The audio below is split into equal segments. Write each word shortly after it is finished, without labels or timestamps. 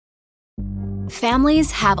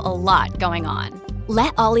Families have a lot going on.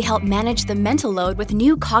 Let Ollie help manage the mental load with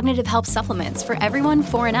new cognitive help supplements for everyone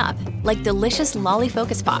 4 and up, like delicious Lolly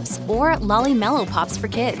Focus Pops or Lolly Mellow Pops for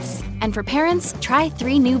kids. And for parents, try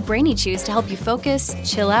 3 new Brainy Chews to help you focus,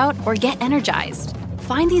 chill out, or get energized.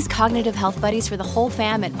 Find these cognitive health buddies for the whole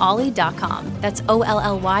fam at ollie.com. That's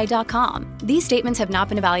OLLY.com. These statements have not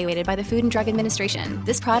been evaluated by the Food and Drug Administration.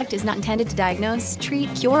 This product is not intended to diagnose,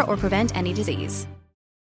 treat, cure, or prevent any disease.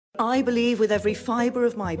 I believe with every fibre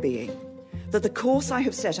of my being that the course I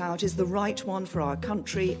have set out is the right one for our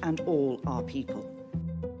country and all our people.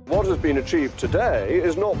 What has been achieved today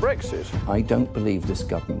is not Brexit. I don't believe this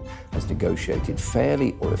government has negotiated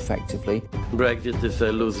fairly or effectively. Brexit is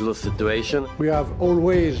a lose-lose situation. We have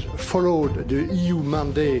always followed the EU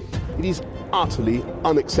mandate. It is utterly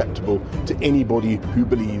unacceptable to anybody who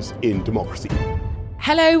believes in democracy.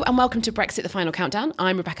 Hello and welcome to Brexit, the Final Countdown.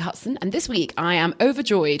 I'm Rebecca Hudson, and this week I am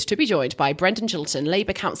overjoyed to be joined by Brendan Chilton,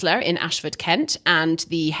 Labour councillor in Ashford, Kent, and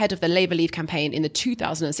the head of the Labour Leave campaign in the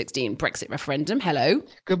 2016 Brexit referendum. Hello.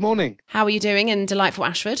 Good morning. How are you doing in delightful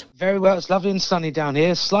Ashford? Very well. It's lovely and sunny down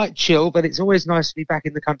here. Slight chill, but it's always nice to be back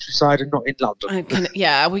in the countryside and not in London.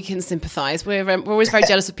 We can sympathise. We're always very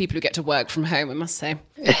jealous of people who get to work from home, I must say.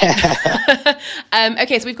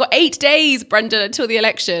 Okay, so we've got 8 days, Brendan, until the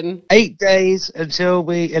election. 8 days until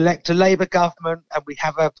we elect a Labour government and we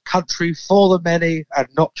have a country for the many and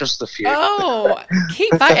not just the few. Oh,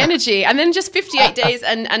 keep that energy. And then just 58 days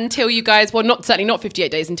and until you guys, well, certainly not 58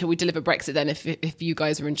 days until we deliver Brexit then if you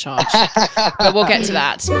guys are in charge. But we'll get to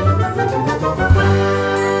that.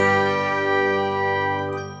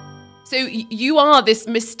 So you are this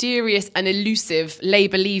mysterious and elusive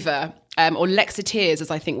Labour leaver, or Lexiteers, as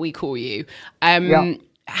I think we call you. Yeah.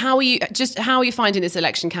 How are you finding this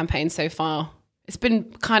election campaign so far? It's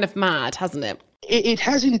been kind of mad, hasn't it? It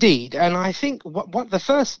has indeed, and I think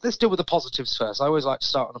let's deal with the positives first. I always like to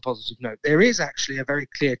start on a positive note. There is actually a very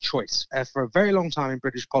clear choice. For a very long time in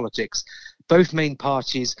British politics, both main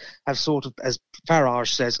parties have sort of, as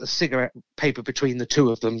Farage says, a cigarette paper between the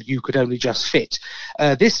two of them you could only just fit.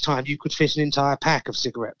 This time you could fit an entire pack of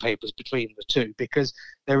cigarette papers between the two, because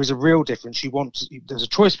there is a real difference. There's a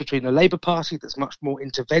choice between a Labour Party that's much more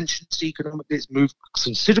interventionist economically, it's moved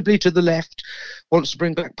considerably to the left, wants to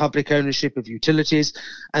bring back public ownership of utilities,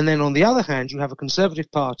 and then on the other hand you have a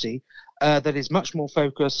Conservative Party that is much more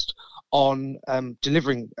focused on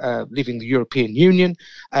leaving the European Union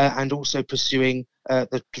and also pursuing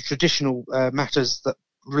the traditional matters that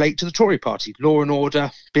relate to the Tory party, law and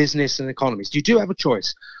order, business and economies. You do have a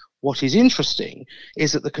choice. What is interesting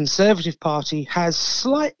is that the Conservative Party has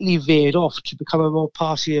slightly veered off to become a more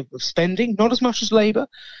party of spending, not as much as Labour,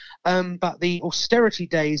 but the austerity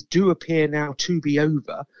days do appear now to be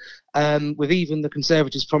over, with even the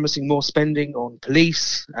Conservatives promising more spending on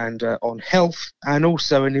police and on health, and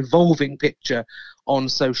also an evolving picture on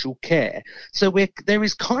social care. So there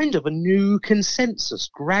is kind of a new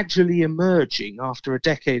consensus gradually emerging after a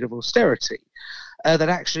decade of austerity. That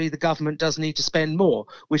actually the government does need to spend more,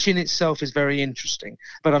 which in itself is very interesting.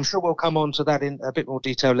 But I'm sure we'll come on to that in a bit more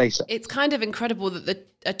detail later. It's kind of incredible that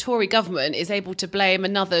a Tory government is able to blame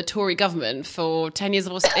another Tory government for 10 years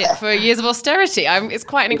of austerity. It's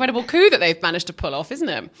quite an incredible coup that they've managed to pull off, isn't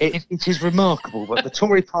it? It is remarkable, but the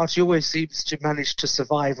Tory party always seems to manage to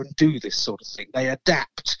survive and do this sort of thing. They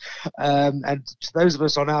adapt. And to those of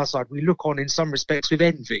us on our side, we look on in some respects with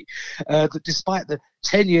envy that despite the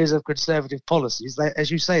 10 years of Conservative policies, as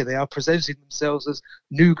you say, they are presenting themselves as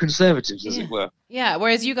new Conservatives, as it were. Yeah,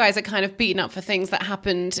 whereas you guys are kind of beaten up for things that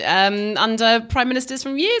happened under Prime Ministers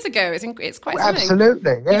from years ago. It's quite something.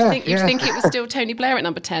 Absolutely, yeah. You'd think it was still Tony Blair at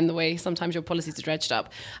number 10, the way sometimes your policies are dredged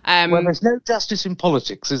up. Well, there's no justice in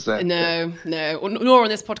politics, is there? No, nor on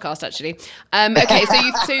this podcast, actually. Okay,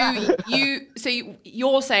 so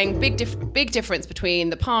you're saying big difference between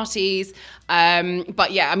the parties,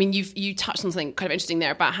 but yeah, I mean, you touched on something kind of interesting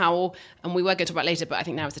there about how, and we were going to talk about later, but I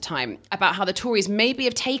think now is the time, about how the Tories maybe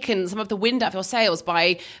have taken some of the wind out of your sails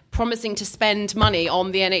by promising to spend money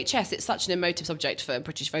on the NHS. It's such an emotive subject for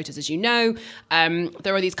British voters, as you know.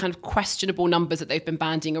 There are these kind of questionable numbers that they've been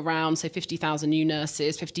bandying around, so 50,000 new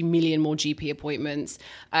nurses, 50 million more GP appointments.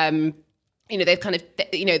 They've kind of,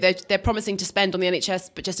 they're promising to spend on the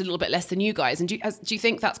NHS, but just a little bit less than you guys. And do you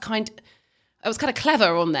think that's it was kind of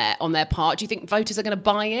clever on their part? Do you think voters are going to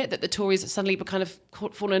buy it, that the Tories suddenly kind of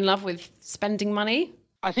fallen in love with spending money?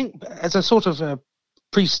 I think as a sort of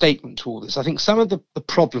pre-statement to all this, I think some of the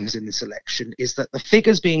problems in this election is that the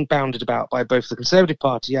figures being bounded about by both the Conservative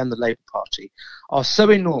Party and the Labour Party are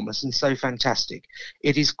so enormous and so fantastic.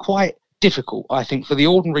 It is quite difficult, I think, for the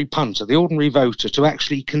ordinary punter, the ordinary voter, to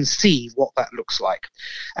actually conceive what that looks like.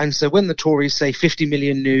 And so when the Tories say 50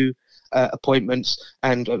 million new appointments,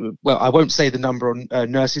 and well, I won't say the number on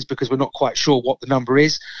nurses because we're not quite sure what the number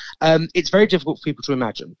is, it's very difficult for people to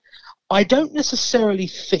imagine. I don't necessarily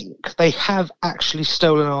think they have actually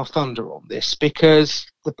stolen our thunder on this, because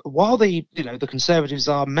while the Conservatives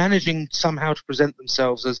are managing somehow to present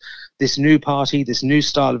themselves as this new party, this new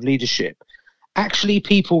style of leadership, actually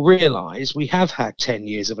people realise we have had 10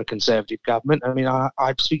 years of a Conservative government. I mean, I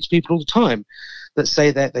speak to people all the time that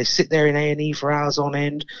say that they sit there in A&E for hours on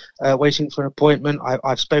end waiting for an appointment.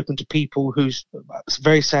 I've spoken to people who's,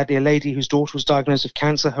 very sadly, a lady whose daughter was diagnosed with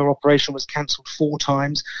cancer. Her operation was cancelled 4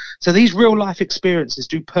 times. So these real life experiences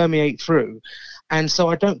do permeate through. And so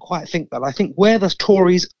I don't quite think that. I think where the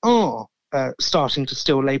Tories are starting to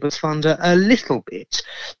steal Labour's thunder a little bit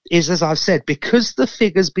is, as I've said, because the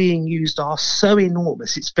figures being used are so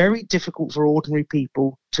enormous, it's very difficult for ordinary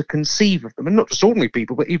people to conceive of them, and not just ordinary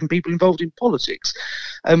people, but even people involved in politics.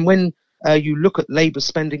 And when you look at Labour's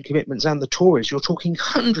spending commitments and the Tories, you're talking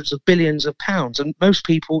hundreds of billions of pounds, and most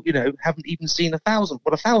people, haven't even seen what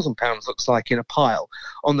 £1,000 looks like in a pile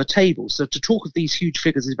on the table. So to talk of these huge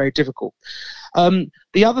figures is very difficult.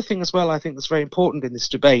 The other thing as well, I think, that's very important in this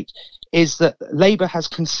debate is that Labour has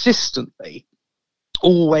consistently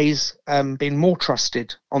always been more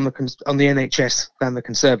trusted on the NHS than the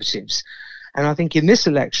Conservatives. And I think in this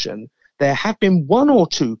election, there have been 1 or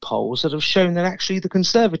 2 polls that have shown that actually the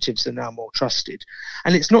Conservatives are now more trusted.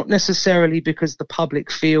 And it's not necessarily because the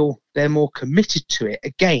public feel they're more committed to it.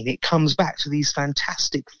 Again, it comes back to these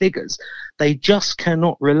fantastic figures. They just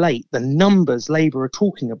cannot relate the numbers Labour are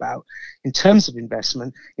talking about in terms of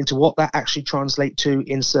investment into what that actually translates to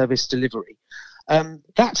in service delivery.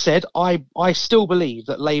 That said, I still believe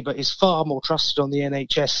that Labour is far more trusted on the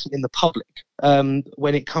NHS in the public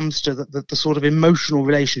when it comes to the sort of emotional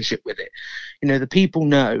relationship with it. The people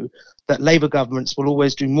know that Labour governments will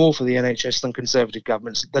always do more for the NHS than Conservative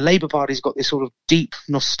governments. The Labour Party's got this sort of deep,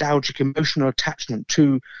 nostalgic, emotional attachment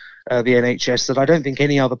to the NHS that I don't think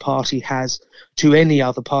any other party has to any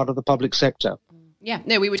other part of the public sector. Yeah,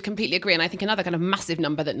 no, we would completely agree. And I think another kind of massive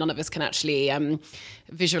number that none of us can actually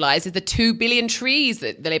visualise is the 2 billion trees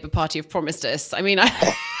that the Labour Party have promised us. I mean,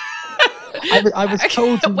 I was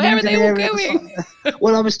told to where are they all going?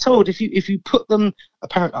 Well, I was told if you put them,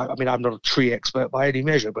 apparently, I mean, I'm not a tree expert by any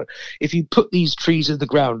measure, but if you put these trees in the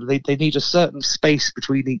ground, they need a certain space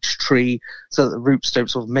between each tree so that the roots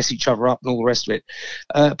don't sort of mess each other up and all the rest of it.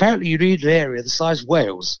 Apparently, you need an area the size of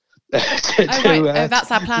Wales. That's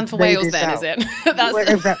our plan for Wales then, is it? Well,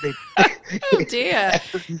 exactly. Oh dear.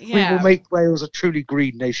 We will make Wales a truly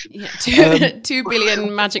green nation. Yeah, 2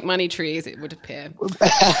 billion magic money trees, it would appear.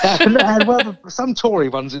 And well, some Tory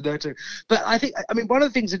ones in there too. But I mean, one of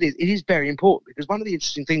the things it is very important, because one of the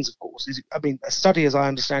interesting things, of course, is, I mean, a study, as I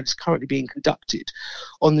understand, is currently being conducted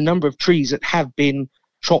on the number of trees that have been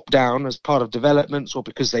chopped down as part of developments or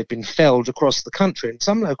because they've been felled across the country. And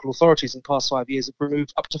some local authorities in the past 5 years have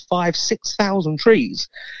removed up to 5,000-6,000 trees.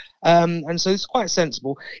 And so it's quite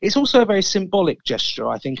sensible. It's also a very symbolic gesture,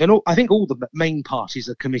 I think. And I think all the main parties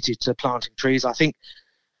are committed to planting trees. I think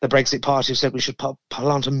the Brexit Party said we should plant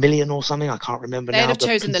 1 million or something. I can't remember now. They'd have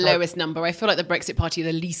chosen the lowest number. I feel like the Brexit Party are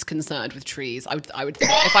the least concerned with trees. I would think.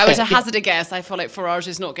 If I were to hazard a guess, I feel like Farage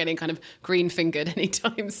is not getting kind of green-fingered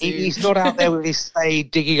anytime soon. He's not out there with his spade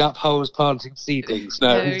digging up holes, planting seedlings.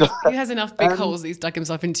 No, he has enough big holes he's dug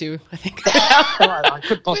himself into, I think. I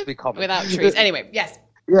could possibly comment. Without trees. Anyway, yes.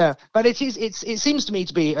 Yeah, but it seems to me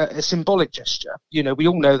to be a symbolic gesture. We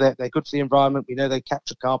all know that they're good for the environment. We know they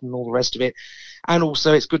capture carbon and all the rest of it. And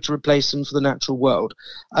also it's good to replace them for the natural world.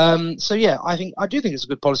 So, yeah, I do think it's a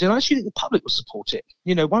good policy. And I actually think the public will support it.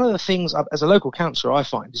 One of the things, as a local councillor, I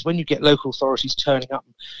find is when you get local authorities turning up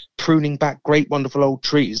and pruning back great, wonderful old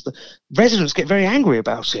trees, the residents get very angry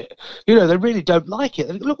about it. They really don't like it.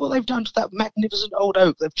 Look what they've done to that magnificent old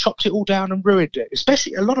oak. They've chopped it all down and ruined it.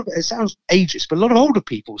 Especially a lot of it sounds ageist, but a lot of older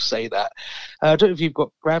people say that. I don't know if you've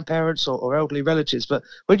got grandparents or elderly relatives, but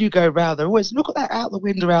when you go round, they're always, look at that out the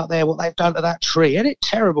window out there, what they've done to that tree. Isn't it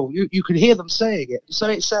terrible? You can hear them saying it. So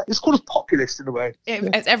it's called a populist in a way.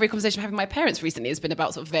 Every conversation I'm having with my parents recently has been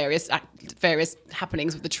about sort of various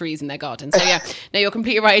happenings with the trees in their garden. So yeah, no, you're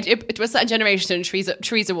completely right. To a certain generation, trees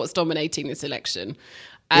are what's dominating this election.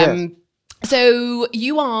 Yes. So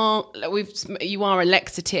you are a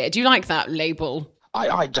Lexiteer. Do you like that label?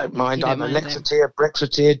 I don't mind. I'm a Lexiteer,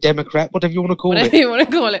 Brexiteer, Democrat, whatever you want to call it. Whatever you want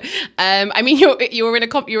to call it. I mean,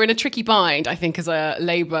 you're in a tricky bind, I think, as a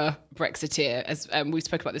Labour Brexiteer, as we've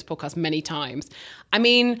spoken about this podcast many times. I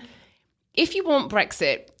mean, if you want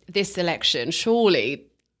Brexit this election, surely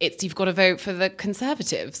you've got to vote for the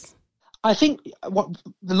Conservatives? I think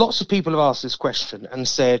lots of people have asked this question and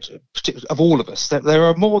said, of all of us, that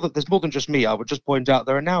there's more than just me. I would just point out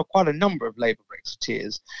there are now quite a number of Labour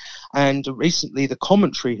Brexiteers, and recently the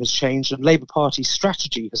commentary has changed and Labour Party's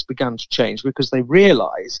strategy has begun to change because they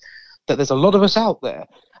realise that there's a lot of us out there,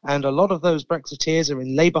 and a lot of those Brexiteers are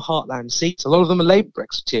in Labour heartland seats. A lot of them are Labour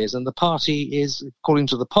Brexiteers, and the party is, according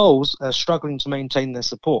to the polls, struggling to maintain their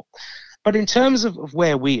support. But in terms of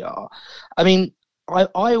where we are, I mean,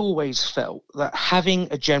 I always felt that having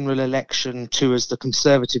a general election to, as the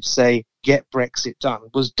Conservatives say, get Brexit done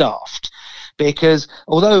was daft. Because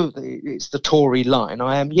although it's the Tory line,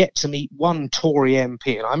 I am yet to meet one Tory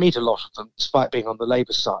MP, and I meet a lot of them, despite being on the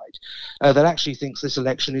Labour side, that actually thinks this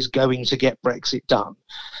election is going to get Brexit done.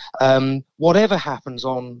 Whatever happens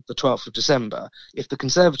on the 12th of December, if the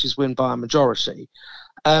Conservatives win by a majority,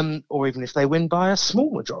 or even if they win by a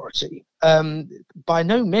small majority, by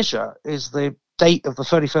no measure is the date of the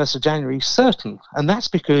 31st of January certain. And that's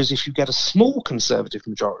because if you get a small Conservative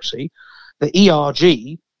majority, the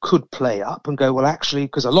ERG could play up and go, well, actually,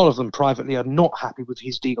 because a lot of them privately are not happy with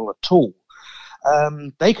his deal at all.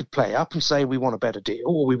 They could play up and say, we want a better deal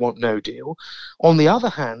or we want no deal. On the other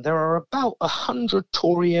hand, there are about 100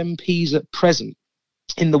 Tory MPs at present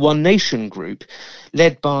in the One Nation group,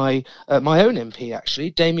 led by my own MP, actually,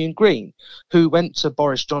 Damien Green, who went to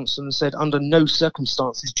Boris Johnson and said, under no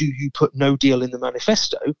circumstances do you put no deal in the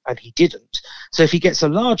manifesto, and he didn't. So if he gets a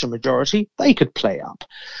larger majority, they could play up.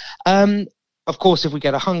 Of course, if we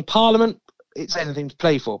get a hung parliament, it's anything to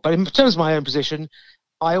play for. But in terms of my own position,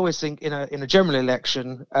 I always think in a general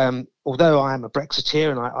election, although I am a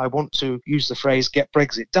Brexiteer and I want to use the phrase get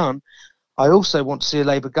Brexit done, I also want to see a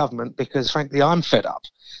Labour government because, frankly, I'm fed up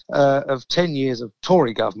of 10 years of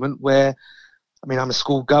Tory government where, I mean, I'm a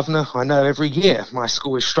school governor. I know every year my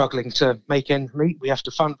school is struggling to make ends meet. We have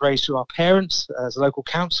to fundraise to our parents. As a local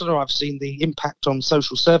councillor, I've seen the impact on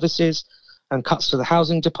social services and cuts to the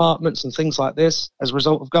housing departments and things like this as a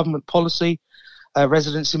result of government policy.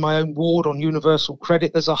 Residents in my own ward on universal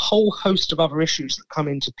credit. There's a whole host of other issues that come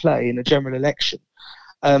into play in a general election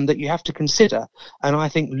that you have to consider. And I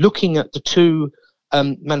think looking at the two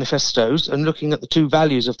manifestos and looking at the two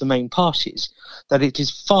values of the main parties, that it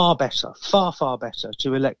is far better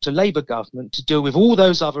to elect a Labour government to deal with all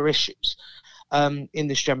those other issues in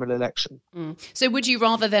this general election. So would you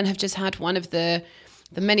rather then have just had one of the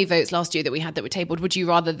many votes last year that we had that were tabled, would you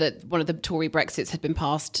rather that one of the Tory Brexits had been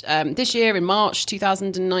passed this year in March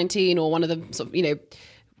 2019, or one of the sort of,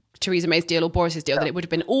 Theresa May's deal or Boris's deal, that it would have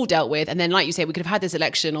been all dealt with, and then, like you say, we could have had this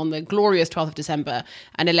election on the glorious 12th of December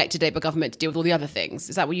and elected Labour government to deal with all the other things?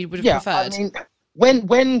 Is that what you would have preferred? I mean,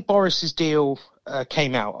 when Boris's deal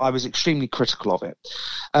came out, I was extremely critical of it.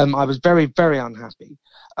 I was very, very unhappy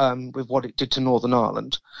with what it did to Northern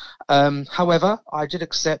Ireland. However, I did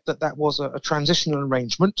accept that was a transitional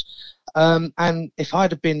arrangement. And if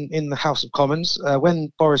I'd have been in the House of Commons,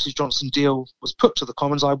 when Boris Johnson deal was put to the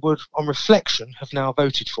Commons, I would, on reflection, have now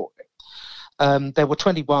voted for it. There were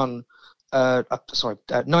 19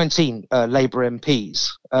 Labour MPs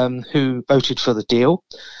who voted for the deal.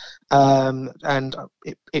 And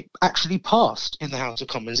it actually passed in the House of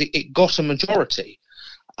Commons. It got a majority.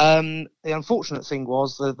 The unfortunate thing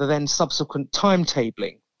was the then subsequent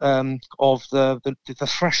timetabling of the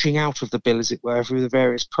thrashing out of the bill, as it were, through the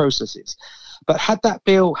various processes. But had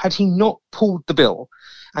he not pulled the bill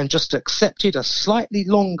and just accepted a slightly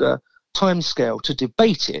longer timescale to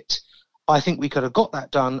debate it, I think we could have got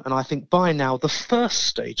that done, and I think by now the first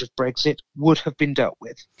stage of Brexit would have been dealt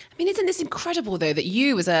with. I mean, isn't this incredible, though, that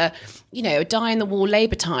you, as a die-in-the-wall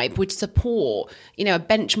Labour type, would support, a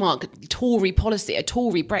benchmark Tory policy, a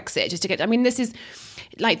Tory Brexit, just to get... I mean, this is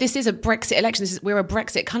a Brexit election. We're a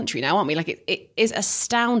Brexit country now, aren't we? Like, it is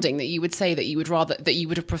astounding that you would say that you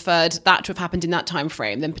would have preferred that to have happened in that time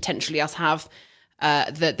frame than potentially us have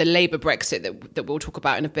the Labour Brexit that we'll talk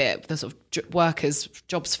about in a bit, the sort of workers'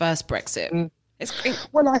 jobs first Brexit.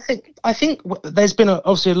 Well, I think there's been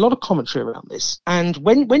obviously a lot of commentary around this, and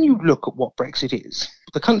when you look at what Brexit is,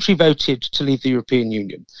 the country voted to leave the European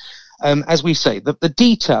Union. As we say, the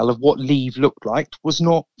detail of what leave looked like was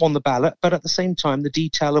not on the ballot, but at the same time, the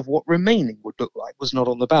detail of what remaining would look like was not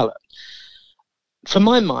on the ballot. For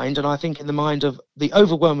my mind, and I think in the mind of the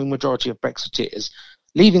overwhelming majority of Brexiteers,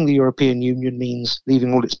 leaving the European Union means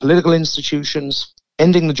leaving all its political institutions,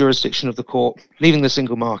 ending the jurisdiction of the court, leaving the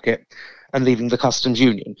single market, and leaving the customs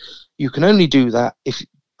union. You can only do that if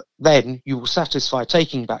then you will satisfy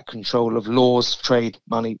taking back control of laws, trade,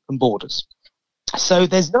 money, and borders. So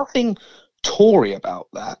there's nothing Tory about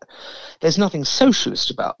that. There's nothing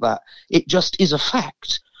socialist about that. It just is a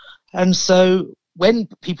fact. And so when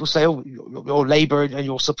people say, oh, you're Labour and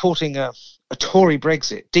you're supporting a Tory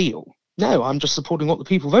Brexit deal, no, I'm just supporting what the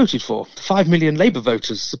people voted for. 5 million Labour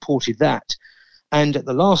voters supported that. And at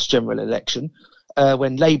the last general election,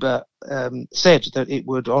 when Labour said that it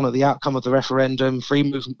would honour the outcome of the referendum, free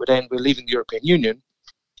movement would end, we're leaving the European Union,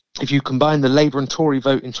 if you combine the Labour and Tory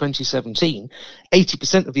vote in 2017,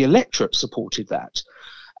 80% of the electorate supported that.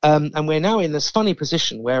 And we're now in this funny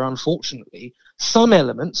position where, unfortunately, some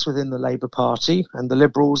elements within the Labour Party and the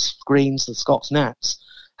Liberals, Greens, the Scots Nats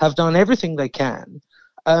have done everything they can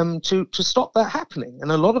to stop that happening.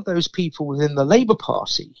 And a lot of those people within the Labour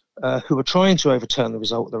Party who are trying to overturn the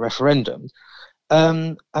result of the referendum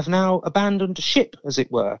have now abandoned ship, as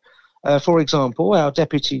it were. For example, our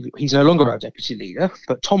deputy, he's no longer our deputy leader,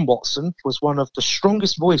 but Tom Watson was one of the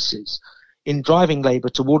strongest voices in driving Labour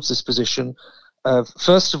towards this position of,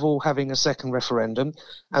 first of all, having a second referendum,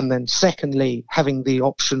 and then secondly, having the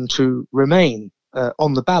option to remain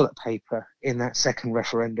on the ballot paper in that second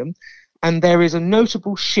referendum. And there is a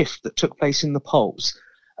notable shift that took place in the polls.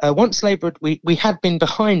 Once Labour, we had been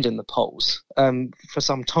behind in the polls for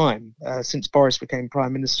some time, since Boris became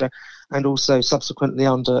Prime Minister and also subsequently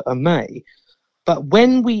under May. But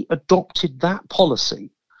when we adopted that policy,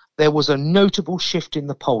 there was a notable shift in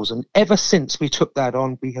the polls. And ever since we took that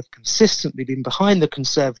on, we have consistently been behind the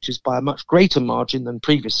Conservatives by a much greater margin than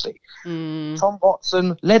previously. Tom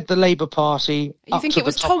Watson led the Labour Party. You think it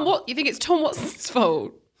was You think it's Tom Watson's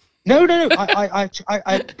fault? No. I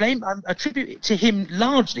attribute it to him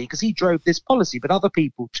largely because he drove this policy, but other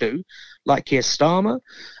people too, like Keir Starmer,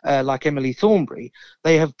 like Emily Thornberry,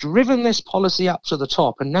 they have driven this policy up to the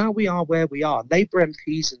top, and now we are where we are. Labour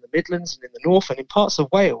MPs in the Midlands and in the North and in parts of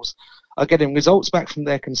Wales are getting results back from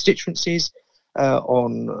their constituencies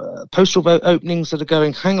on postal vote openings that are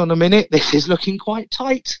going, hang on a minute, this is looking quite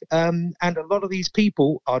tight. And a lot of these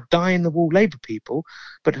people are dying-the-wool Labour people,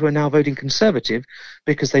 but who are now voting Conservative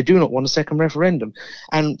because they do not want a second referendum.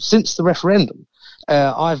 And since the referendum,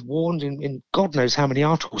 I've warned in God knows how many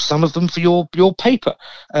articles, some of them for your paper,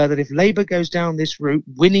 that if Labour goes down this route,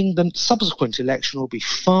 winning the subsequent election will be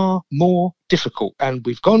far more difficult. And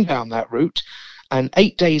we've gone down that route, and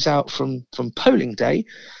 8 days out from polling day,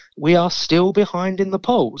 we are still behind in the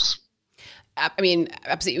polls. I mean,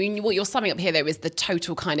 absolutely. I mean, what you're summing up here, though, is the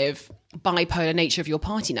total kind of bipolar nature of your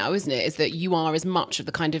party now, isn't it? Is that you are as much of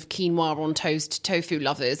the kind of quinoa on toast, tofu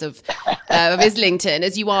lovers of Islington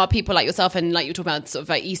as you are people like yourself and like you're talking about sort of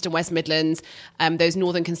like East and West Midlands, those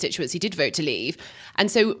northern constituents who did vote to leave.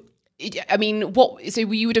 And so, I mean, so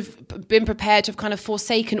you would have been prepared to have kind of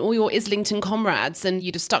forsaken all your Islington comrades and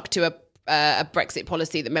you'd have stuck to a Brexit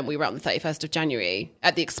policy that meant we were out on the 31st of January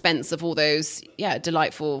at the expense of all those,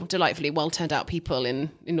 delightfully well-turned-out people in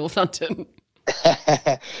North London.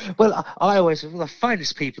 Well, I always the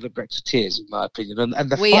finest people are Brexiteers, in my opinion, and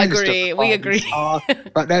the we finest agree. Of the we agree. Are,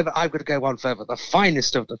 but no, I'm going to go one further. The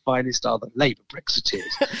finest of the finest are the Labour Brexiteers.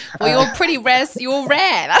 Well, you're pretty rare. You're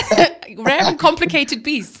rare, rare and complicated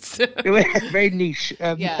beasts. Very niche.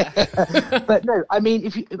 But no, I mean,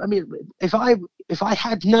 if I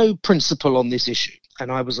had no principle on this issue,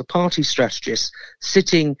 and I was a party strategist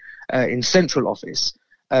sitting in central office.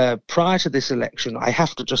 Prior to this election, I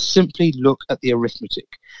have to just simply look at the arithmetic.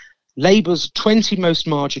 Labour's 20 most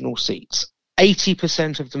marginal seats,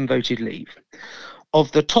 80% of them voted Leave. Of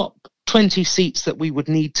the top 20 seats that we would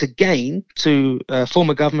need to gain to form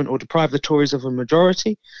a government or deprive the Tories of a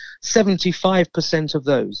majority, 75% of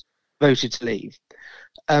those voted to Leave.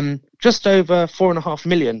 Just over 4.5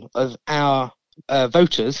 million of our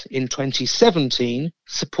voters in 2017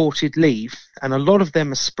 supported Leave, and a lot of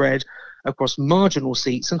them are spread across marginal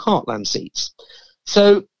seats and heartland seats.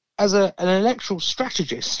 So as an electoral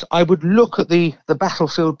strategist, I would look at the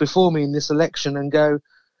battlefield before me in this election and go,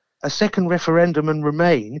 a second referendum and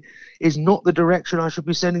Remain is not the direction I should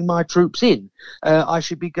be sending my troops in. I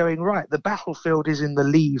should be going, right, the battlefield is in the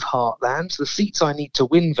Leave heartland. The seats I need to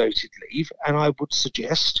win voted Leave, and I would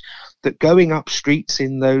suggest that going up streets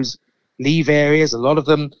in those Leave areas, a lot of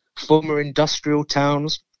them former industrial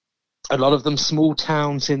towns, a lot of them small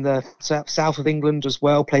towns in the south of England as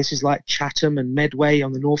well, places like Chatham and Medway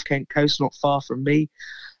on the North Kent coast, not far from me,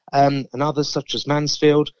 and others such as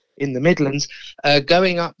Mansfield in the Midlands,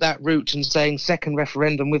 going up that route and saying second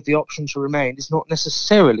referendum with the option to Remain is not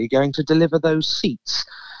necessarily going to deliver those seats.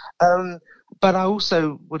 But I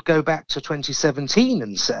also would go back to 2017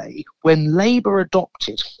 and say, when Labour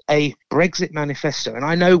adopted a Brexit manifesto, and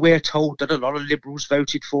I know we're told that a lot of Liberals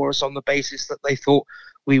voted for us on the basis that they thought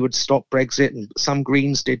we would stop Brexit, and some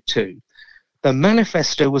Greens did too. The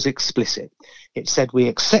manifesto was explicit. It said we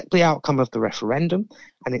accept the outcome of the referendum,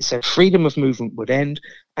 and it said freedom of movement would end.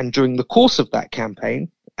 And during the course of that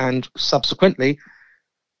campaign, and subsequently,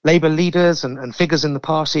 Labour leaders and figures in the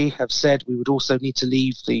party have said we would also need to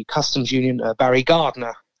leave the customs union. Barry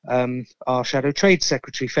Gardner, our shadow trade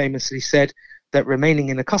secretary, famously said that remaining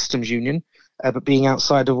in a customs union, but being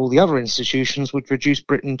outside of all the other institutions, would reduce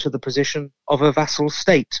Britain to the position of a vassal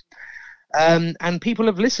state. And people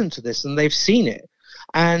have listened to this and they've seen it.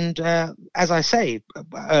 And as I say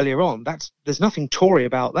earlier on, there's nothing Tory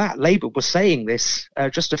about that. Labour was saying this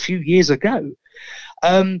just a few years ago.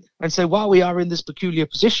 And so while we are in this peculiar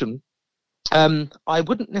position, I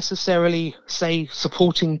wouldn't necessarily say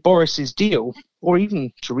supporting Boris's deal or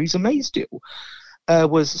even Theresa May's deal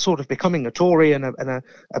was sort of becoming a Tory and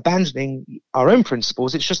abandoning our own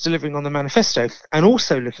principles. It's just delivering on the manifesto and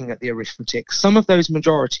also looking at the arithmetic. Some of those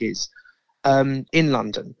majorities in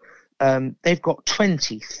London, they've got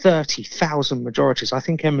 20, 30,000 majorities. I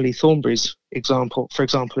think Emily Thornberry's example, for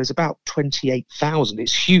example, is about 28,000.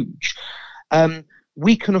 It's huge.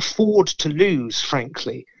 We can afford to lose,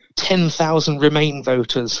 frankly, 10,000 Remain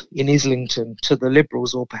voters in Islington to the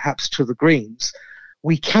Liberals or perhaps to the Greens.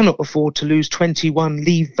 We cannot afford to lose 21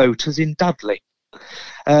 Leave voters in Dudley.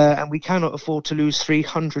 And we cannot afford to lose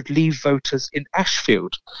 300 Leave voters in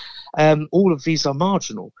Ashfield. All of these are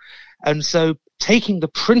marginal. And so taking the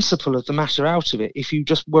principle of the matter out of it, if you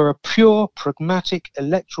just were a pure, pragmatic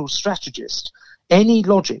electoral strategist, any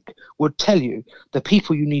logic would tell you the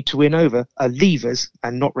people you need to win over are Leavers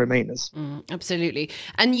and not Remainers. Absolutely.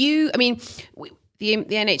 And the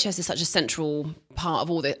NHS is such a central part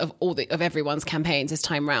of everyone's campaigns this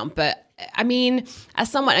time round. But I mean,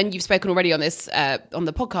 as someone, and you've spoken already on this on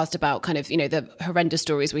the podcast about kind of the horrendous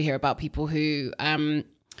stories we hear about people who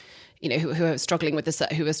who are struggling with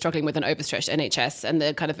an overstretched NHS and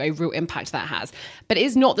the kind of very real impact that has. But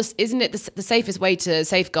isn't it the safest way to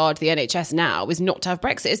safeguard the NHS now is not to have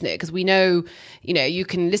Brexit, isn't it? Because we know, you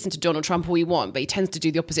can listen to Donald Trump all you want, but he tends to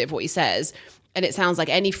do the opposite of what he says. And it sounds like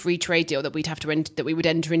any free trade deal that we would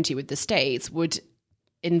enter into with the States would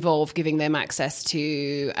involve giving them access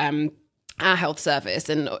to our health service,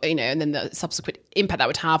 and and then the subsequent impact that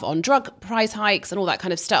would have on drug price hikes and all that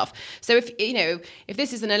kind of stuff. So if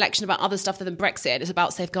this is an election about other stuff than Brexit, it's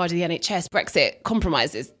about safeguarding the NHS. Brexit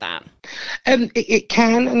compromises that. It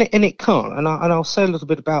can and it can't. And I'll say a little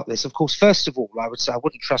bit about this. Of course, first of all, I would say I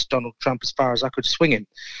wouldn't trust Donald Trump as far as I could swing him.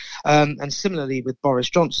 And similarly with Boris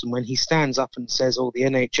Johnson, when he stands up and says, the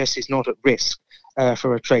NHS is not at risk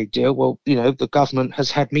for a trade deal. Well, the government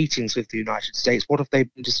has had meetings with the United States. What have they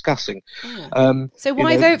been discussing? So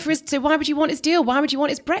why vote for his? So why would you want his deal? Why would you want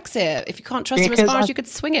his Brexit if you can't trust him as far as you could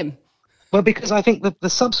swing him? Well, because I think the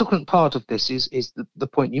subsequent part of this is the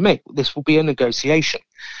point you make. This will be a negotiation.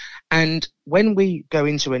 And when we go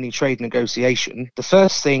into any trade negotiation, the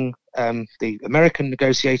first thing the American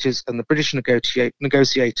negotiators and the British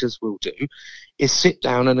negotiators will do is sit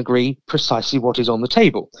down and agree precisely what is on the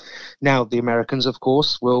table. Now, the Americans, of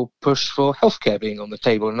course, will push for healthcare being on the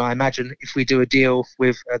table. And I imagine if we do a deal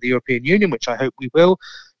with the European Union, which I hope we will,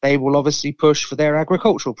 they will obviously push for their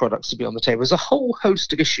agricultural products to be on the table. There's a whole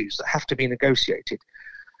host of issues that have to be negotiated.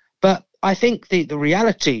 But I think the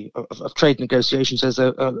reality of trade negotiations, there's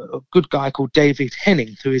a good guy called David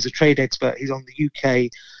Henning, who is a trade expert. He's on the UK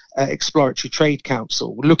Exploratory Trade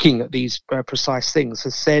Council, looking at these precise things,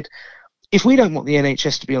 has said, if we don't want the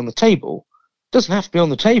NHS to be on the table, it doesn't have to be on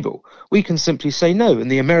the table. We can simply say no. And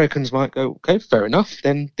the Americans might go, okay, fair enough.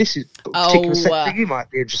 Then this is a particular sector you might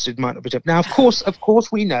be interested in, might not be. Now, of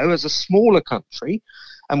course, we know as a smaller country,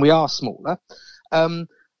 and we are smaller,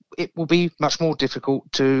 it will be much more difficult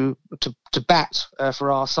to bat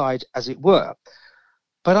for our side, as it were.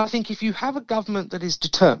 But I think if you have a government that is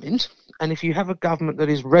determined, and if you have a government that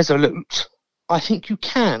is resolute, I think you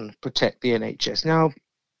can protect the NHS. Now,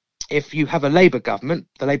 if you have a Labour government,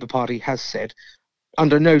 the Labour Party has said,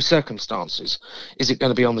 under no circumstances is it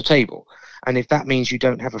going to be on the table. And if that means you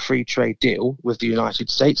don't have a free trade deal with the United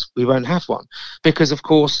States, we won't have one. Because, of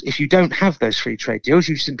course, if you don't have those free trade deals,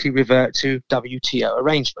 you simply revert to WTO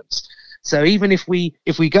arrangements. So even if we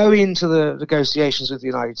go into the negotiations with the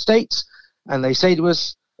United States and they say to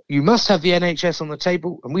us, you must have the NHS on the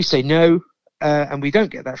table, and we say no, and we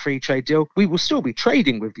don't get that free trade deal, we will still be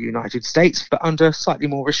trading with the United States, but under slightly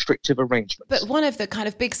more restrictive arrangements. But one of the kind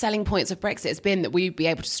of big selling points of Brexit has been that we'd be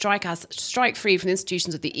able to strike free from the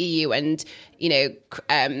institutions of the EU and,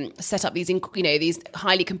 set up these, these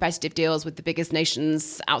highly competitive deals with the biggest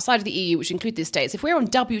nations outside of the EU, which include the States. If we're on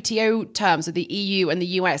WTO terms with the EU and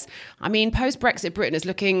the US, I mean, post-Brexit Britain is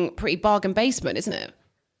looking pretty bargain basement, isn't it?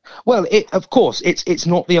 Well, of course, it's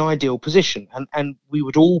not the ideal position, and we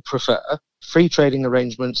would all prefer free trading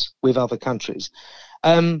arrangements with other countries.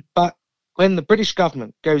 But when the British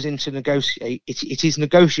government goes in to negotiate, it is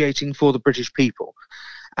negotiating for the British people.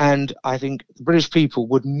 And I think the British people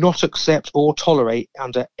would not accept or tolerate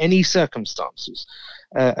under any circumstances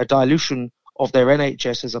a dilution of their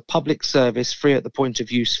NHS as a public service free at the point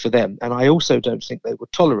of use for them. And I also don't think they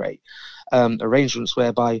would tolerate arrangements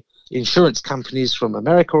whereby insurance companies from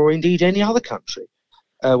America or indeed any other country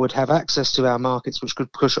would have access to our markets, which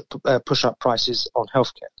could push up prices on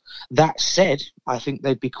healthcare. That said, I think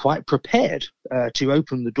they'd be quite prepared to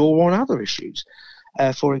open the door on other issues.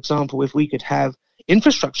 For example, if we could have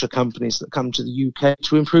infrastructure companies that come to the UK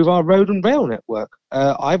to improve our road and rail network,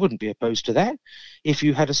 I wouldn't be opposed to that. If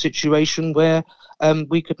you had a situation where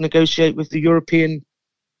we could negotiate with the European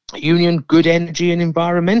Union good energy and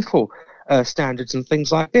environmental standards and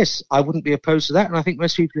things like this, I wouldn't be opposed to that, and I think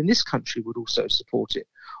most people in this country would also support it.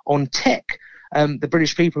 On tech, the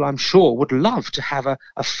British people, I'm sure, would love to have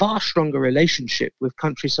a far stronger relationship with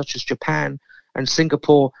countries such as Japan and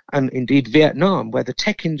Singapore and indeed Vietnam, where the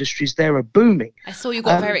tech industries there are booming. I saw you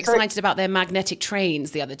got very excited about their magnetic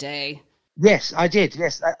trains the other day. Yes, I did.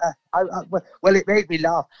 Yes, well, it made me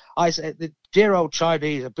laugh. I said the dear old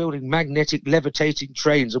Chinese are building magnetic levitating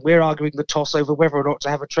trains, and we're arguing the toss over whether or not to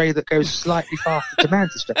have a train that goes slightly faster to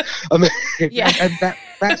Manchester. I mean, yeah. And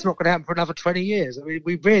that's not going to happen for another 20 years. I mean,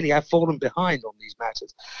 we really have fallen behind on these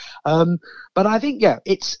matters. But I think, yeah,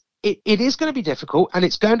 it is going to be difficult, and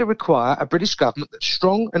it's going to require a British government that's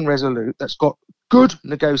strong and resolute, that's got good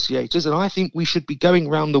negotiators, and I think we should be going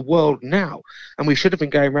around the world now, and we should have been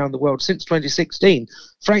going around the world since 2016.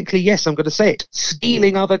 Frankly, yes, I'm going to say it,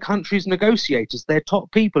 stealing other countries' negotiators, their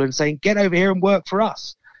top people, and saying, get over here and work for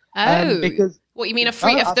us. Because what you mean a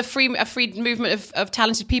free movement of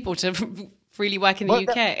talented people to freely work in the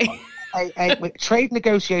UK? Trade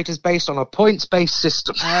negotiators based on a points-based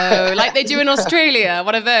system. Oh, like they do in Australia,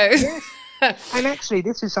 one of those. Yes. And actually,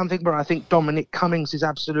 this is something where I think Dominic Cummings is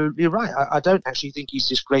absolutely right. I don't actually think he's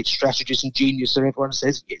this great strategist and genius that everyone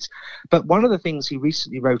says he is. But one of the things he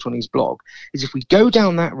recently wrote on his blog is if we go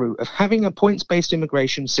down that route of having a points-based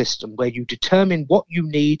immigration system where you determine what you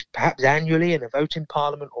need, perhaps annually in a vote in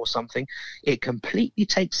Parliament or something, it completely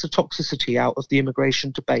takes the toxicity out of the immigration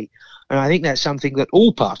debate. And I think that's something that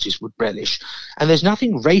all parties would relish. And there's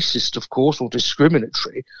nothing racist, of course, or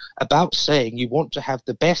discriminatory about saying you want to have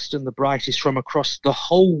the best and the brightest from across the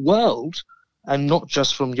whole world and not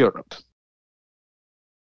just from Europe.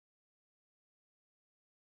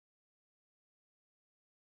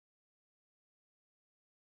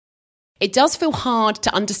 It does feel hard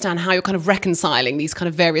to understand how you're kind of reconciling these kind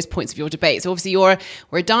of various points of your debate. So obviously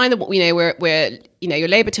we're dying, we're you're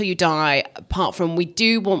Labour till you die, apart from we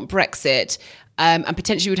do want Brexit, and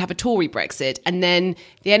potentially would have a Tory Brexit. And then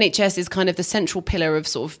the NHS is kind of the central pillar of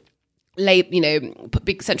sort of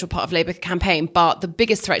big central part of Labour campaign, but the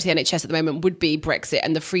biggest threat to the NHS at the moment would be Brexit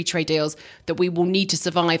and the free trade deals that we will need to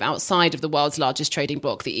survive outside of the world's largest trading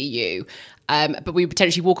bloc, the EU. But we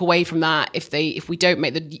potentially walk away from that if we don't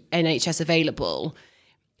make the NHS available.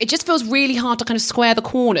 It just feels really hard to kind of square the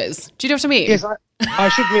corners. Do you know what I mean? Yes, I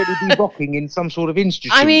should really be rocking in some sort of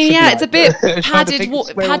institute. I mean, yeah, it's a bit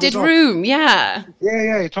padded room, yeah. Yeah,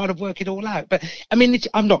 you're trying to work it all out. But, I mean,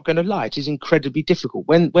 I'm not going to lie, it is incredibly difficult.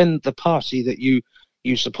 When the party that you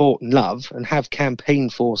support and love and have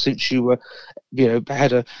campaigned for since you were,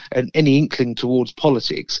 had any inkling towards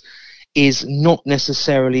politics is not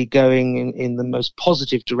necessarily going in the most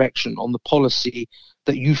positive direction on the policy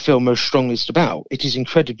that you feel most strongest about, it is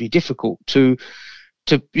incredibly difficult to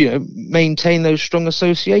maintain those strong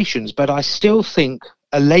associations. But I still think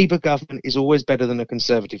a Labour government is always better than a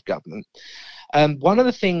Conservative government. One of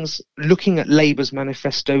the things looking at Labour's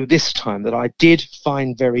manifesto this time that I did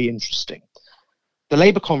find very interesting, the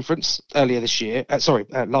Labour conference last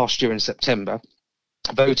year in September,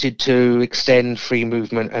 voted to extend free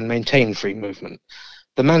movement and maintain free movement.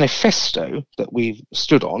 The manifesto that we've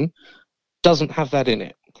stood on doesn't have that in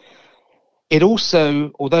it. It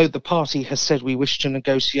also, although the party has said we wish to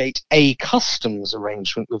negotiate a customs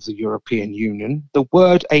arrangement with the European Union, the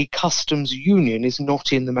word a customs union is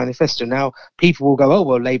not in the manifesto. Now, people will go, oh,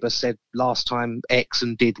 well, Labour said last time X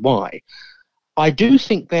and did Y. I do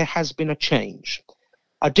think there has been a change.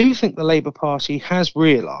 I do think the Labour Party has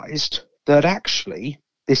realised that actually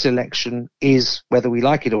this election is, whether we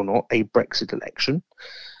like it or not, a Brexit election.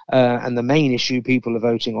 And the main issue people are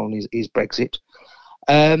voting on is Brexit.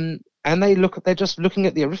 And they're just looking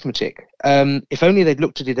at the arithmetic. If only they'd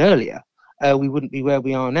looked at it earlier we wouldn't be where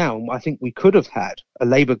we are now. I think we could have had a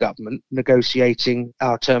Labour government negotiating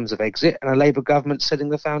our terms of exit and a Labour government setting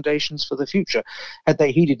the foundations for the future. Had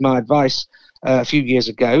they heeded my advice a few years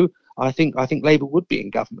ago, I think Labour would be in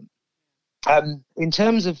government. In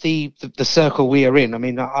terms of the circle we are in, I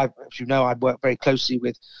mean, as you know, I work very closely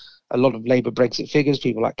with a lot of Labour Brexit figures,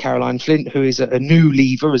 people like Caroline Flint, who is a new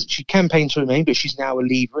Leaver. She campaigned to remain, but she's now a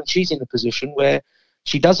Leaver, and she's in a position where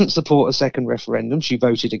she doesn't support a second referendum. She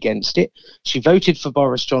voted against it. She voted for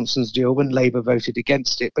Boris Johnson's deal when Labour voted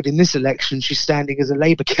against it. But in this election, she's standing as a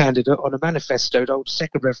Labour candidate on a manifesto to hold a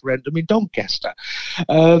second referendum in Doncaster.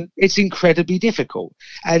 It's incredibly difficult.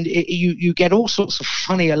 And you get all sorts of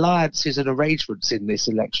funny alliances and arrangements in this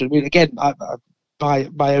election. I mean, again, my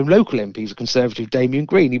own local MP is a Conservative, Damien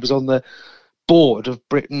Green. He was on the board of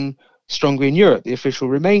Britain Stronger in Europe, the official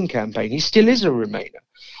Remain campaign. He still is a Remainer.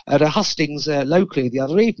 At a hustings locally the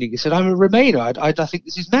other evening, he said, I'm a Remainer. I think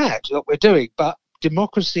this is mad, what we're doing. But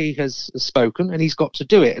democracy has spoken, and he's got to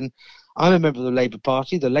do it. And I'm a member of the Labour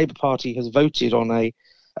Party. The Labour Party has voted on a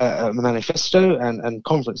manifesto and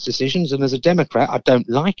conference decisions. And as a Democrat, I don't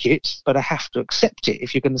like it, but I have to accept it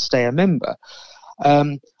if you're going to stay a member.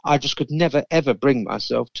 I just could never, ever bring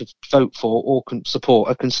myself to vote for or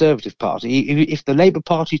support a Conservative Party. If the Labour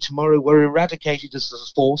Party tomorrow were eradicated as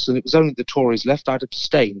a force and it was only the Tories left, I'd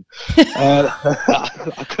abstain.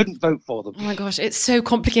 I couldn't vote for them. Oh my gosh, it's so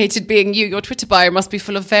complicated being you. Your Twitter bio must be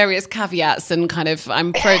full of various caveats and kind of,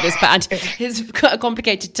 I'm pro this, but it's got a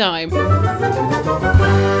complicated time.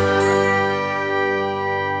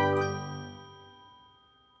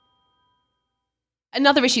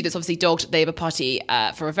 Another issue that's obviously dogged the Labour Party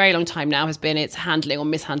for a very long time now has been its handling or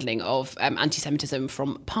mishandling of anti-Semitism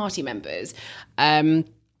from party members. And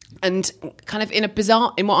kind of in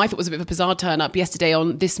what I thought was a bit of a bizarre turn up yesterday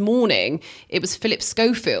on This Morning, it was Philip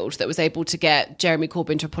Schofield that was able to get Jeremy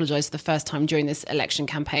Corbyn to apologise for the first time during this election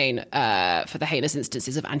campaign for the heinous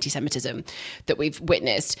instances of anti-Semitism that we've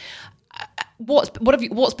witnessed. What's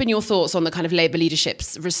been your thoughts on the kind of Labour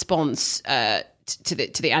leadership's response to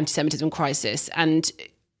the anti-Semitism crisis, and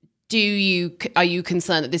are you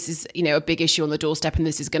concerned that this is a big issue on the doorstep and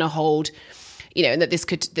this is going to hold, and that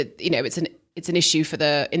it's an issue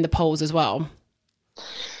in the polls as well?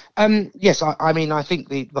 Yes, I mean, I think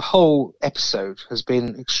the whole episode has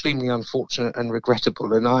been extremely unfortunate and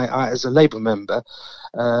regrettable, and I as a Labour member,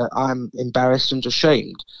 I'm embarrassed and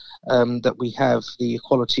ashamed that we have the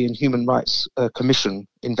Equality and Human Rights Commission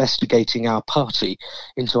investigating our party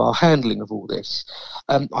into our handling of all this.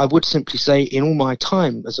 I would simply say, in all my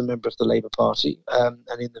time as a member of the Labour Party and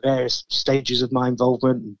in the various stages of my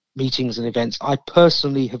involvement, meetings and events, I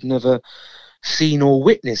personally have never seen or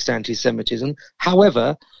witnessed anti-Semitism.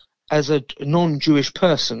 However, as a non-Jewish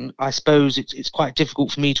person, I suppose it's quite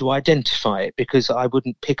difficult for me to identify it, because I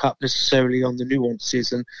wouldn't pick up necessarily on the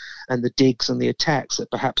nuances and the digs and the attacks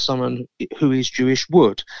that perhaps someone who is Jewish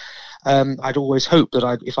would. I'd always hope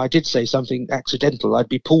that if I did say something accidental, I'd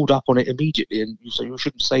be pulled up on it immediately and you say, you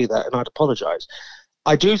shouldn't say that, and I'd apologise.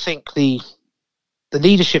 I do think the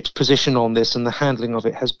leadership's position on this and the handling of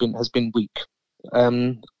it has been weak.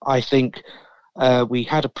 I think we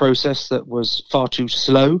had a process that was far too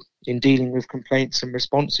slow in dealing with complaints and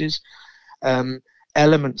responses.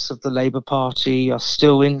 Elements of the Labour Party are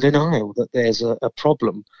still in denial that there's a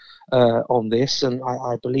problem on this, and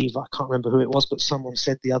I believe, I can't remember who it was, but someone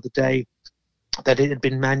said the other day that it had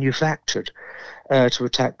been manufactured to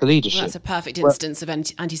attack the leadership. Well, that's a perfect instance of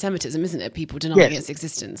anti-Semitism, isn't it? People denying its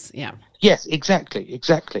existence. Yeah. Yes, exactly.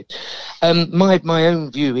 My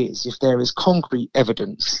own view is, if there is concrete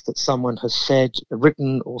evidence that someone has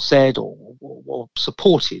written or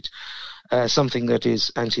supported something that is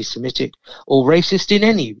anti-Semitic or racist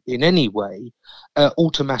in any way,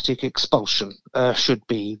 automatic expulsion should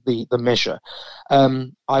be the measure.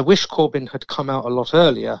 I wish Corbyn had come out a lot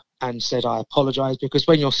earlier and said, I apologise, because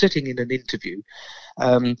when you're sitting in an interview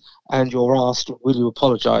and you're asked, will you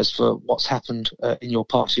apologise for what's happened in your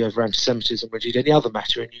party over anti-Semitism or indeed any other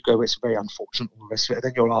matter, and you go, it's very unfortunate, all the rest of it, and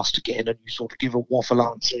then you're asked again and you sort of give a waffle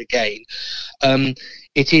answer again.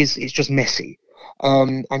 It's just messy.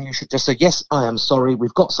 And you should just say, yes, I am sorry,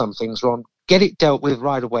 we've got some things wrong, get it dealt with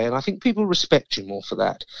right away. And I think people respect you more for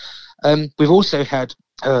that. We've also had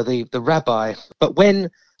the rabbi, but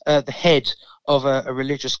when the head of a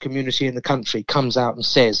religious community in the country comes out and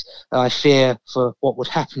says, I fear for what would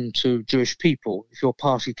happen to Jewish people if your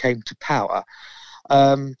party came to power,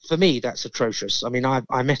 for me, that's atrocious. I mean,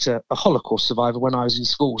 I met a Holocaust survivor when I was in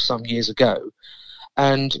school some years ago,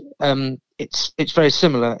 and it's very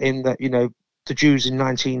similar in that, the Jews in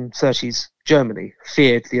 1930s Germany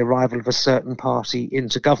feared the arrival of a certain party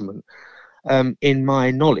into government. in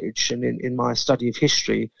my knowledge and in my study of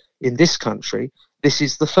history in this country, this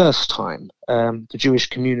is the first time the Jewish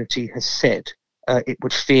community has said it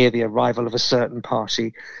would fear the arrival of a certain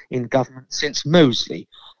party in government since Mosley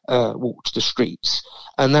walked the streets.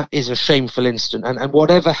 And that is a shameful incident. And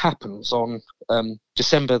whatever happens on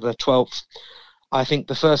December the 12th, I think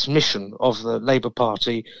the first mission of the Labour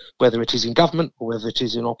Party, whether it is in government or whether it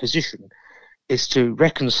is in opposition, is to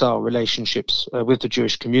reconcile relationships with the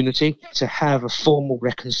Jewish community, to have a formal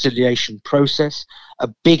reconciliation process, a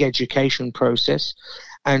big education process,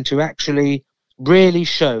 and to actually really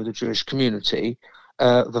show the Jewish community,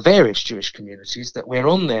 the various Jewish communities, that we're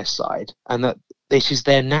on their side and that this is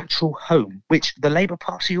their natural home, which the Labour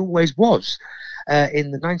Party always was.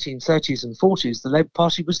 In the 1930s and 40s, the Labour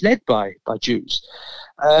Party was led by Jews.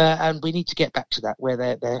 And we need to get back to that, where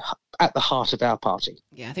they're at the heart of our party.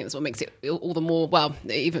 Yeah, I think that's what makes it all the more, well,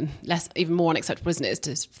 even more unacceptable, isn't it,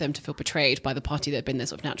 is for them to feel betrayed by the party that had been their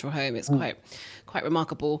sort of natural home. It's quite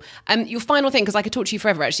remarkable. Your final thing, because I could talk to you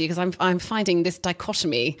forever, actually, because I'm finding this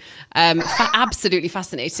dichotomy absolutely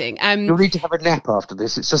fascinating. You'll need to have a nap after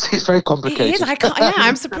this. It's very complicated. It is.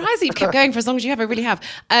 I'm surprised that you've kept going for as long as you have. I really have.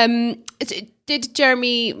 Did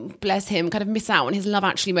Jeremy, bless him, kind of miss out on his Love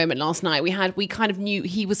Actually moment last night? We kind of knew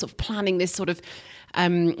he was sort of planning this sort of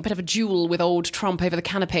bit of a duel with old Trump over the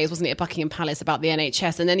canapes, wasn't it, at Buckingham Palace about the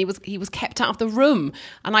NHS, and then he was kept out of the room.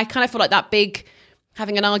 And I kind of feel like that big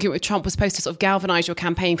having an argument with Trump was supposed to sort of galvanise your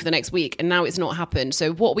campaign for the next week, and now it's not happened.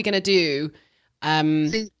 So what are we going to do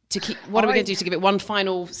to give it one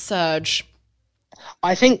final surge?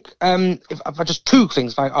 I think if I just two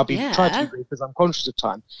things, I'll be trying to be brief because I'm conscious of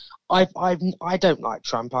time. I don't like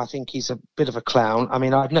Trump. I think he's a bit of a clown. I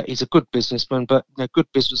mean, I know he's a good businessman, but good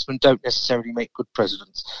businessmen don't necessarily make good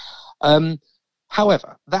presidents.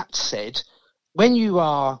 However, that said, when you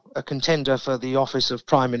are a contender for the office of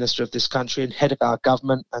Prime Minister of this country and head of our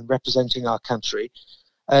government and representing our country,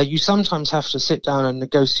 you sometimes have to sit down and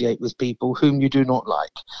negotiate with people whom you do not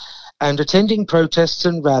like. And attending protests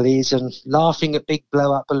and rallies and laughing at big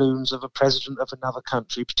blow-up balloons of a president of another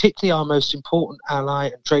country, particularly our most important ally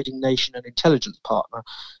and trading nation and intelligence partner,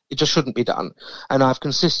 it just shouldn't be done. And I've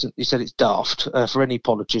consistently said it's daft for any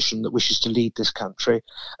politician that wishes to lead this country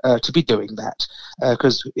to be doing that.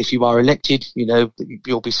 Because if you are elected,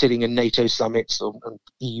 you'll be sitting in NATO summits and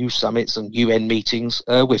EU summits and UN meetings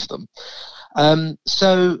with them.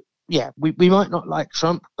 Yeah, we might not like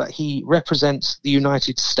Trump, but he represents the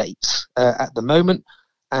United States at the moment.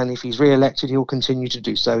 And if he's re-elected, he'll continue to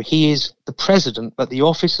do so. He is the president, but the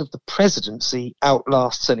office of the presidency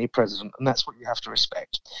outlasts any president. And that's what you have to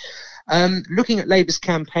respect. Looking at Labour's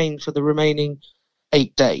campaign for the remaining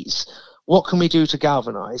 8 days, what can we do to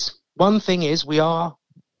galvanise? One thing is we are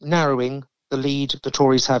narrowing the lead the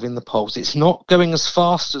Tories have in the polls. It's not going as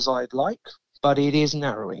fast as I'd like, but it is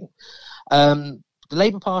narrowing. The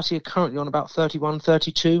Labour Party are currently on about 31,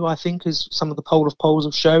 32, I think, as some of the poll of polls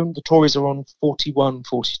have shown. The Tories are on 41,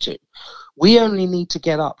 42. We only need to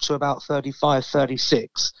get up to about 35,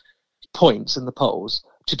 36 points in the polls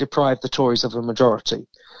to deprive the Tories of a majority.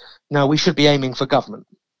 Now, we should be aiming for government,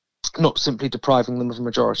 not simply depriving them of a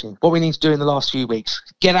majority. What we need to do in the last few weeks,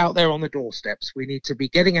 get out there on the doorsteps. We need to be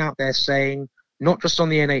getting out there saying, not just on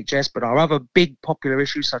the NHS, but our other big popular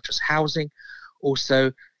issues such as housing,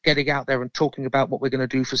 also getting out there and talking about what we're going to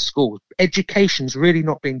do for schools. Education's really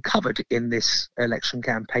not being covered in this election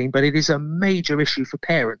campaign, but it is a major issue for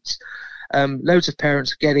parents. Loads of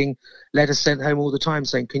parents are getting letters sent home all the time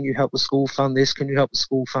saying, can you help the school fund this? Can you help the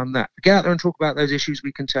school fund that? Get out there and talk about those issues.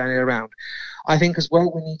 We can turn it around. I think as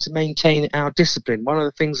well we need to maintain our discipline. One of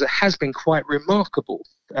the things that has been quite remarkable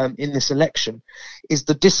in this election is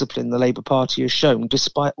the discipline the Labour Party has shown,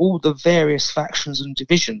 despite all the various factions and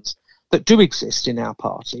divisions that do exist in our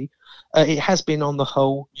party. It has been, on the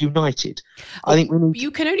whole, united. I think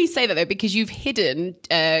you can only say that though because you've hidden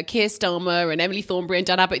Keir Starmer and Emily Thornberry and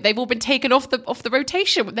Dan Abbott. They've all been taken off the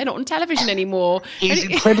rotation. They're not on television anymore. He's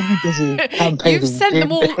incredibly busy campaigning. You've sent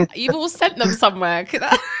them all. You've all sent them somewhere.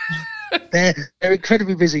 They're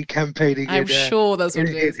incredibly busy campaigning. I'm sure that's what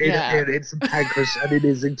it is. In St Pancras and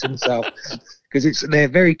in Islington South. Because they're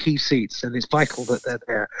very key seats, and it's vital that they're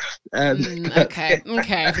there. Okay.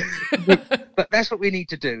 But that's what we need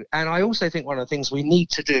to do. And I also think one of the things we need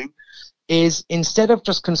to do is, instead of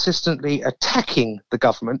just consistently attacking the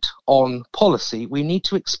government on policy, we need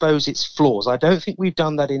to expose its flaws. I don't think we've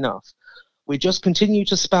done that enough. We just continue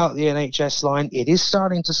to spout the NHS line. It is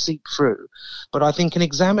starting to seep through. But I think an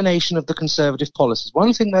examination of the Conservative policies,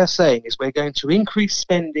 one thing they're saying is we're going to increase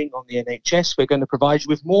spending on the NHS, we're going to provide you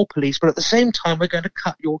with more police, but at the same time, we're going to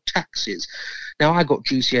cut your taxes. Now, I got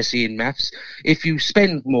GCSE in maths. If you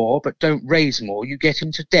spend more but don't raise more, you get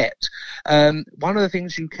into debt. One of the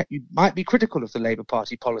things you might be critical of the Labour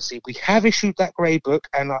Party policy, we have issued that grey book,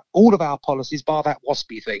 and all of our policies, bar that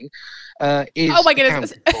WASPy thing, is oh my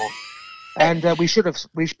goodness. And we should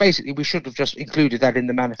have just included that in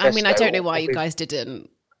the manifesto. I mean, I don't know why you guys didn't.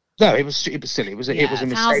 No, it was silly. It was a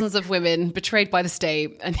mistake. Thousands of women betrayed by the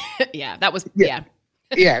state, and that was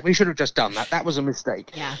Yeah, we should have just done that. That was a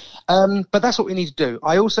mistake. Yeah. But that's what we need to do.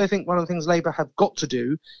 I also think one of the things Labour have got to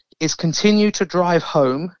do is continue to drive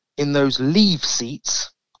home in those Leave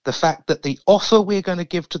seats the fact that the offer we're going to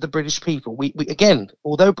give to the British people, we again,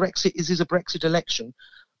 although Brexit is a Brexit election,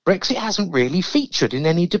 Brexit hasn't really featured in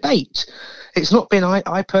any debate. It's not been,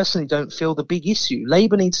 I personally don't feel, the big issue.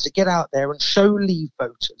 Labour needs to get out there and show Leave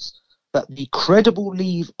voters that the credible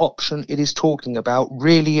Leave option it is talking about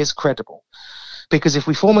really is credible. Because if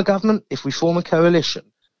we form a government, if we form a coalition,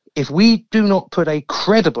 if we do not put a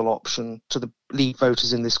credible option to the Leave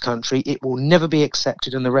voters in this country, it will never be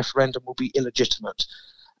accepted and the referendum will be illegitimate.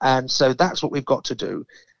 And so that's what we've got to do.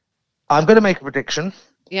 I'm going to make a prediction.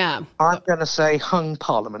 Yeah. I'm going to say hung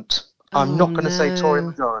Parliament. I'm not going to say Tory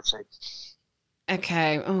majority.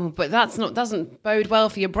 Okay. Oh, but doesn't bode well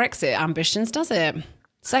for your Brexit ambitions, does it?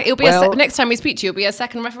 So it'll be next time we speak to you, it'll be a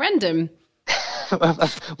second referendum.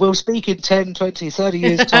 We'll speak in 10, 20, 30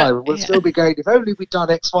 years' time. We'll still be going, if only we'd done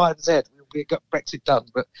X, Y, and Z, we'd got Brexit done.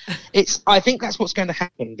 But I think that's what's going to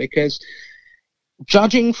happen, because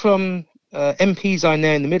judging from MPs I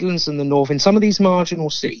know in the Midlands and the North, in some of these marginal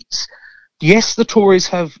seats, yes, the Tories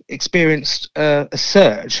have experienced a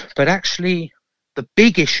surge, but actually the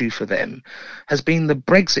big issue for them has been the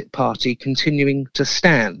Brexit Party continuing to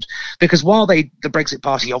stand. Because while the Brexit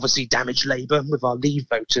Party obviously damaged Labour with our Leave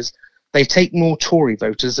voters, they take more Tory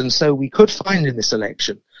voters, and so we could find in this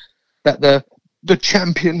election that the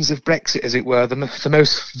champions of Brexit, as it were, the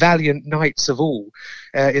most valiant knights of all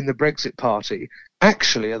in the Brexit Party,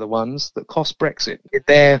 actually are the ones that cost Brexit in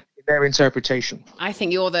their interpretation. I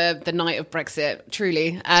think you're the knight of Brexit,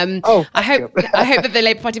 truly. I hope that the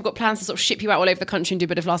Labour Party have got plans to sort of ship you out all over the country and do a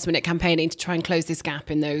bit of last minute campaigning to try and close this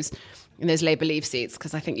gap in those Labour Leave seats,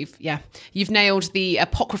 because I think you've nailed the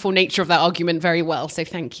apocryphal nature of that argument very well. So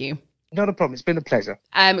thank you. Not a problem. It's been a pleasure.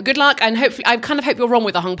 Good luck, and hopefully, I kind of hope you're wrong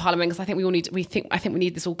with the hung Parliament, because I think we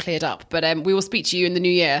need this all cleared up. But we will speak to you in the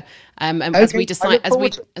new year, as we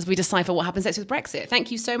decipher what happens next with Brexit.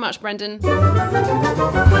 Thank you so much, Brendan.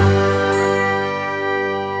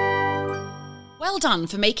 Well done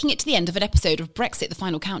for making it to the end of an episode of Brexit: The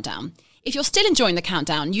Final Countdown. If you're still enjoying the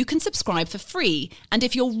countdown, you can subscribe for free, and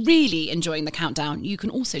if you're really enjoying the countdown, you can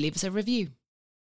also leave us a review.